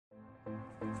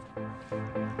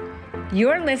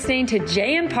You're listening to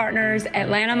JM Partners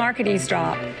Atlanta Market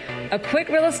Eavesdrop, a quick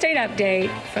real estate update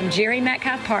from Jerry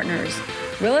Metcalf Partners,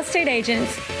 real estate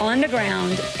agents on the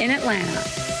ground in Atlanta,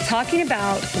 talking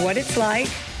about what it's like,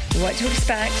 what to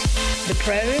expect, the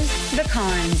pros, the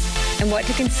cons, and what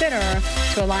to consider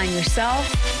to align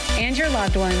yourself and your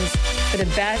loved ones for the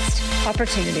best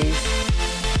opportunities.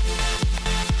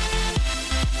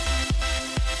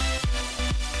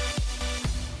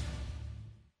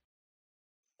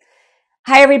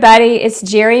 Hi everybody, it's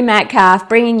Jerry Metcalf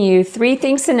bringing you 3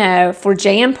 things to know for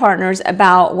JM Partners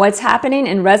about what's happening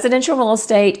in residential real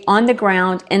estate on the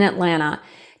ground in Atlanta.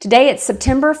 Today it's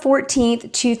September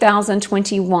 14th,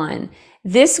 2021.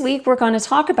 This week we're going to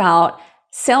talk about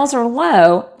sales are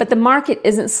low, but the market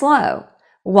isn't slow.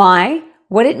 Why,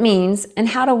 what it means, and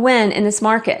how to win in this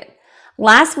market.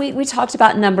 Last week we talked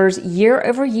about numbers year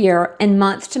over year and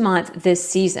month to month this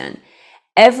season.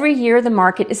 Every year the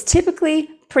market is typically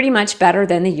pretty much better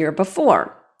than the year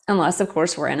before, unless of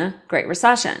course we're in a great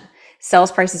recession.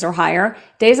 Sales prices are higher,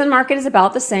 days on market is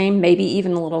about the same, maybe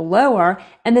even a little lower,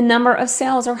 and the number of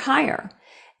sales are higher.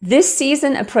 This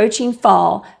season approaching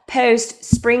fall, post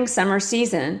spring summer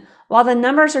season, while the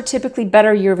numbers are typically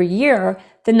better year over year,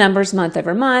 the numbers month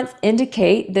over month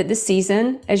indicate that the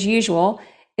season, as usual,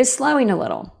 is slowing a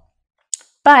little.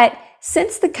 But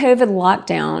since the COVID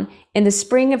lockdown in the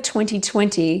spring of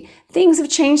 2020, things have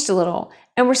changed a little,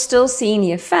 and we're still seeing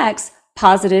the effects,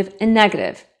 positive and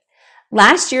negative.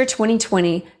 Last year,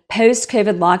 2020,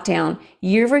 post-COVID lockdown,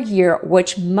 year over year,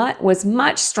 which was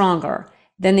much stronger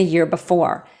than the year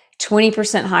before.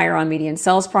 20% higher on median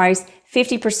sales price,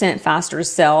 50% faster to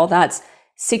sell. That's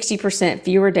 60%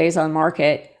 fewer days on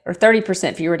market, or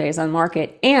 30% fewer days on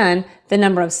market, and the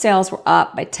number of sales were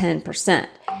up by 10%.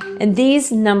 And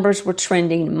these numbers were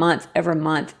trending month over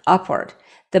month upward.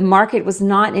 The market was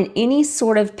not in any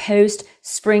sort of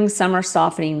post-spring summer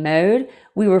softening mode.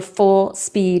 We were full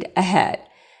speed ahead.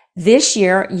 This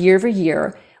year, year over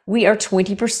year, we are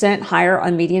 20% higher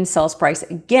on median sales price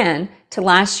again to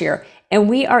last year. And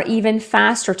we are even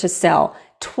faster to sell,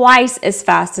 twice as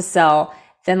fast to sell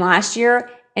than last year,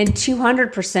 and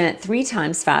 200%, 3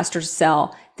 times faster to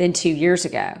sell than 2 years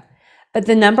ago. But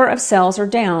the number of sales are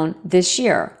down this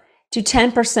year to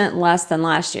 10% less than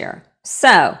last year.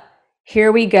 So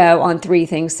here we go on 3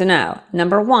 things to know.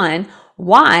 Number 1,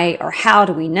 why or how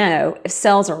do we know if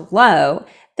sales are low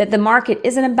that the market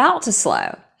isn't about to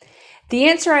slow? The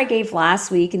answer I gave last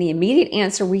week and the immediate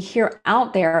answer we hear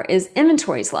out there is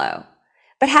inventory's low.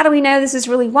 But how do we know this is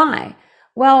really why?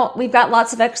 Well, we've got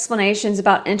lots of explanations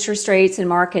about interest rates and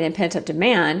market and pent-up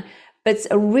demand, but it's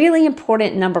a really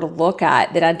important number to look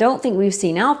at that I don't think we've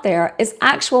seen out there is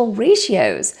actual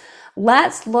ratios.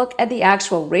 Let's look at the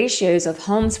actual ratios of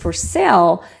homes for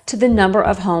sale to the number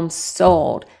of homes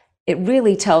sold. It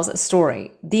really tells a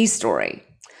story, the story.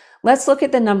 Let's look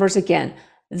at the numbers again.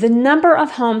 The number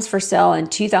of homes for sale in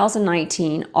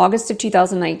 2019, August of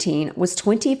 2019, was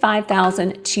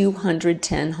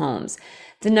 25,210 homes.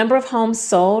 The number of homes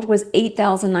sold was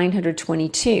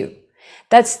 8,922.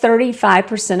 That's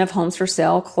 35% of homes for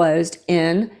sale closed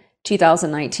in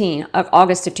 2019,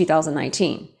 August of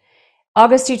 2019.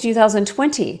 August of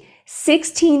 2020,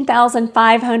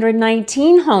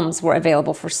 16,519 homes were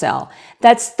available for sale.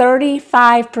 That's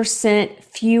 35%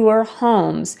 fewer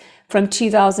homes from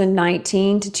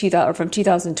 2019 to from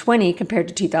 2020 compared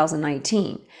to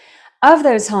 2019. Of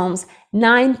those homes,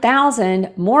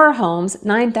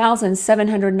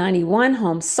 9,791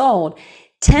 homes sold,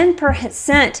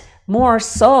 10% more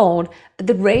sold, but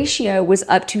the ratio was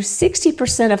up to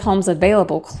 60% of homes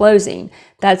available closing.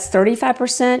 That's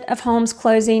 35% of homes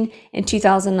closing in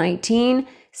 2019,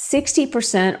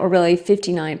 60% or really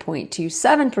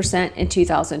 59.27% in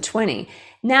 2020.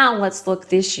 Now let's look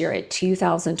this year at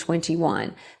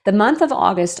 2021. The month of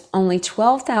August, only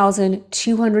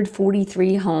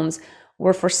 12,243 homes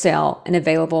were for sale and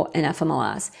available in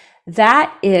FMLS.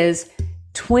 That is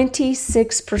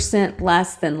 26%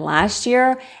 less than last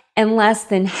year and less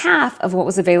than half of what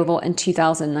was available in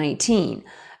 2019.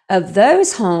 Of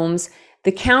those homes,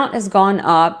 the count has gone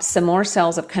up. Some more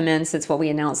sales have come in since what we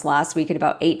announced last week at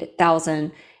about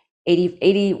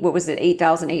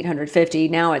 8,850.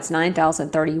 Now it's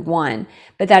 9,031.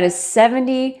 But that is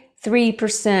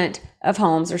 73% of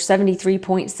homes, or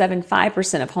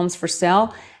 73.75% of homes for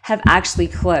sale have actually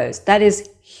closed. That is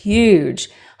huge.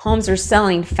 Homes are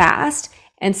selling fast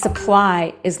and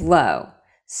supply is low.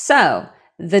 So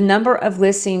the number of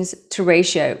listings to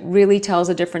ratio really tells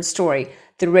a different story.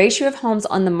 The ratio of homes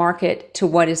on the market to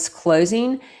what is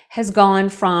closing has gone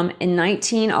from, in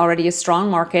 19, already a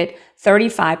strong market,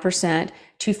 35%,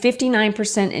 to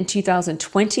 59% in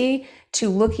 2020, to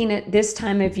looking at this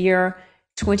time of year,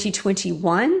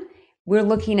 2021, we're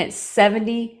looking at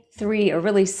 73 or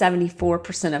really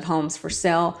 74% of homes for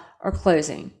sale or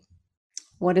closing.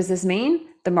 What does this mean?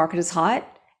 The market is hot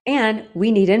and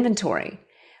we need inventory.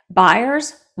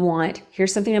 Buyers want,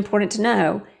 here's something important to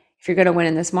know if you're going to win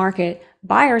in this market,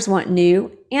 buyers want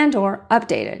new and or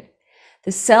updated.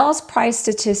 The sales price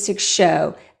statistics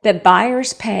show that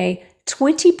buyers pay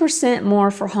 20%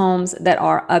 more for homes that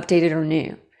are updated or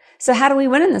new. So how do we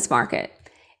win in this market?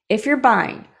 If you're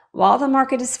buying while the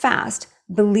market is fast,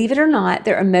 believe it or not,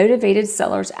 there are motivated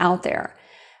sellers out there.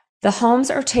 The homes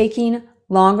are taking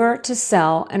longer to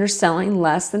sell and are selling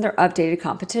less than their updated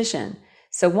competition.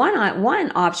 So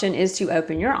one option is to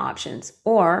open your options,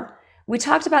 or we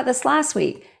talked about this last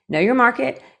week. Know your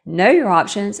market, know your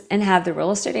options, and have the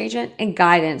real estate agent and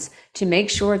guidance to make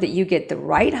sure that you get the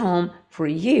right home for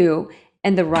you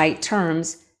and the right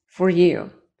terms for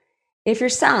you. If you're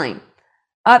selling,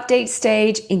 update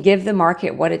stage and give the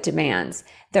market what it demands.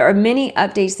 There are many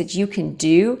updates that you can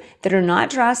do that are not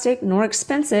drastic nor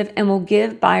expensive and will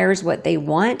give buyers what they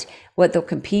want, what they'll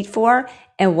compete for,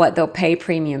 and what they'll pay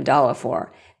premium dollar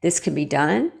for. This can be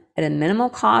done at a minimal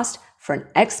cost for an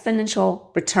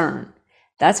exponential return.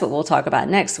 That's what we'll talk about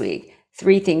next week.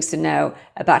 3 things to know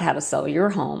about how to sell your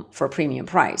home for a premium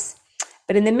price.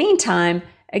 But in the meantime,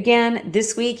 again,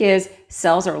 this week is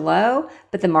sales are low,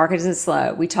 but the market isn't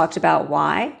slow. We talked about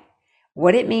why,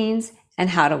 what it means, and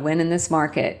how to win in this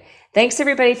market. Thanks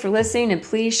everybody for listening, and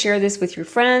please share this with your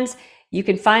friends. You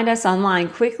can find us online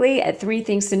quickly at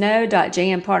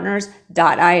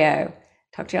 3thingstoKnow.jmpartners.io.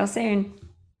 Talk to y'all soon.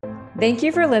 Thank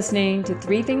you for listening to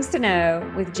 3 Things to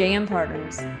Know with JM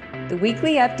Partners, the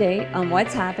weekly update on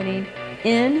what's happening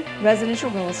in residential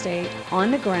real estate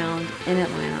on the ground in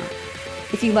Atlanta.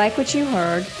 If you like what you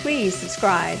heard, please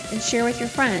subscribe and share with your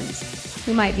friends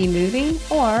who might be moving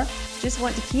or just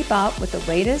want to keep up with the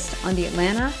latest on the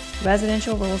Atlanta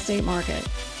residential real estate market.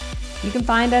 You can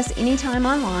find us anytime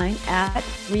online at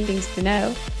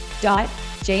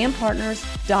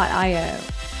 3thingstoKnow.jmpartners.io.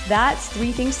 That's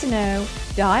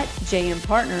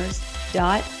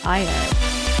 3thingstoKnow.jmpartners.io.